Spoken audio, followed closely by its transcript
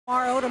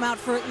Owed him out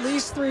for at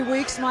least 3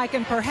 weeks, Mike,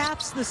 and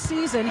perhaps the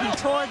season. He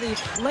tore the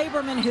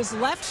laborman his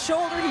left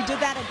shoulder. He did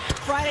that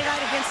Friday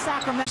night against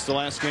Sacramento. It's the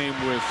last game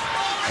with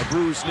a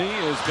bruised knee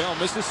as Bell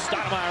misses.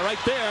 Stoudemire right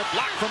there,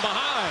 blocked from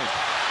behind.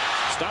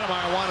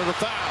 Stoudemire wanted a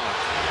foul.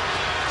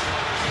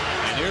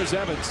 And here's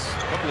Evans.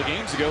 A couple of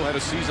games ago had a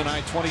season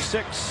high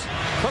 26.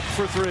 Cook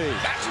for three.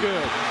 That's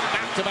good.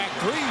 Back-to-back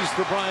threes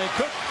for Brian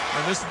Cook.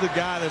 And this is the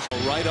guy that's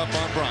right up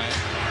on Bryant.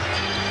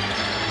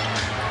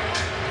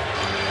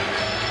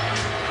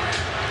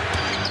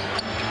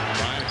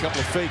 Bryant, a couple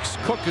of fakes.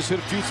 Cook has hit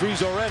a few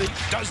threes already.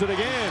 Does it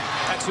again.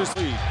 That's his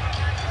lead.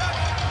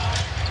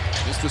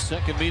 This is the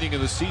second meeting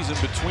of the season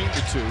between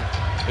the two.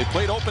 They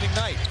played opening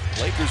night.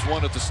 Lakers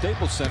won at the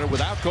Staples Center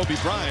without Kobe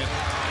Bryant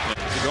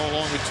to go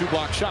along with 2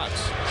 block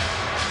shots.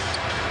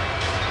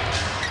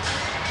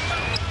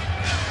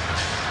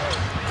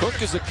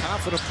 Cook is a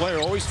confident player,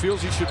 always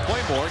feels he should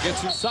play more,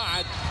 gets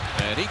inside,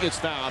 and he gets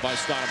fouled by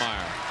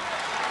Stoudemire.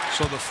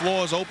 So the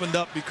floor is opened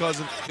up because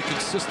of the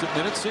consistent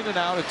minutes in and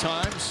out at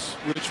times.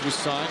 Rich was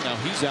signed, now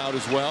he's out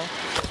as well.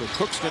 So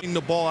Cook's getting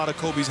the ball out of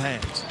Kobe's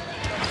hands.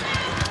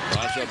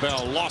 Raja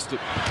Bell lost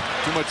it.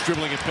 Too much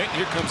dribbling and paint.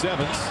 Here comes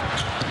Evans.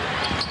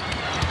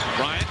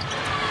 Bryant.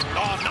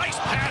 Oh, nice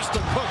pass to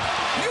Cook.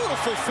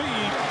 Beautiful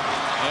feed.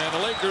 And the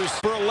Lakers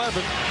for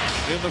 11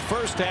 in the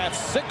first half,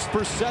 6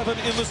 for 7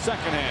 in the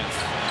second half.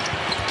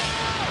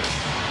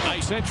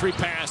 Nice entry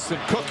pass, and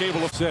Cook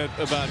able to said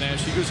about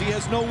Nash. He goes, he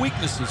has no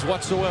weaknesses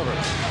whatsoever.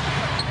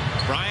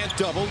 Bryant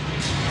doubled.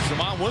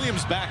 Jamal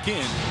Williams back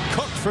in.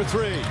 Cook for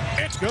 3.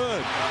 It's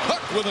good.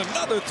 Cook with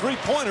another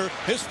 3-pointer,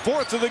 his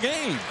 4th of the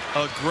game.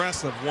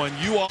 Aggressive one.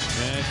 You are.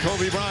 And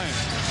Kobe Bryant.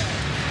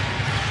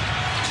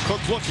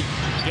 Cook looking.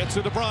 Gets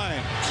it to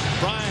Bryant.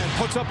 Bryant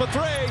puts up a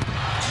 3.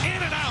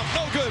 In and out.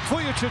 No good.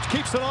 Vujicic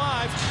keeps it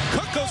alive.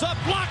 Cook goes up.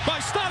 Blocked by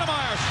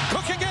Stoudemire.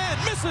 Cook again.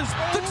 Misses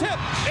the tip.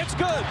 It's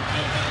good.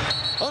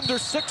 Under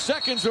 6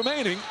 seconds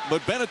remaining,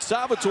 but Bennett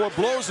Salvatore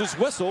blows his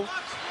whistle.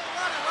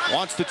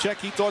 Wants to check.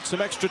 He thought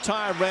some extra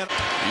time ran.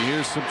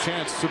 Here's some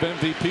chance of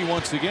MVP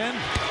once again.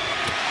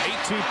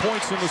 18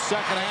 points in the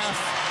second half.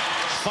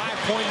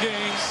 5-point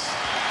game.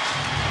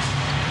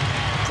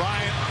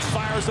 Bryant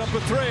fires up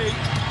a 3.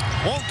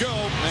 Won't go,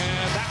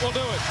 and that will do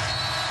it.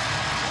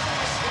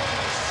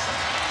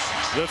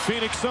 The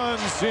Phoenix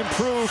Suns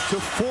improved to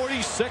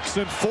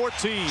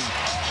 46-14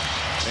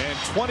 and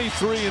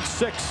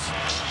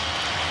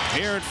 23-6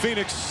 here in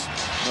Phoenix.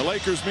 The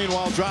Lakers,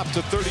 meanwhile, dropped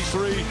to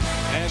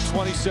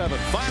 33-27.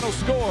 Final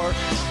score,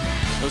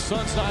 the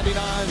Suns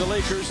 99, the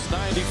Lakers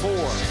 94.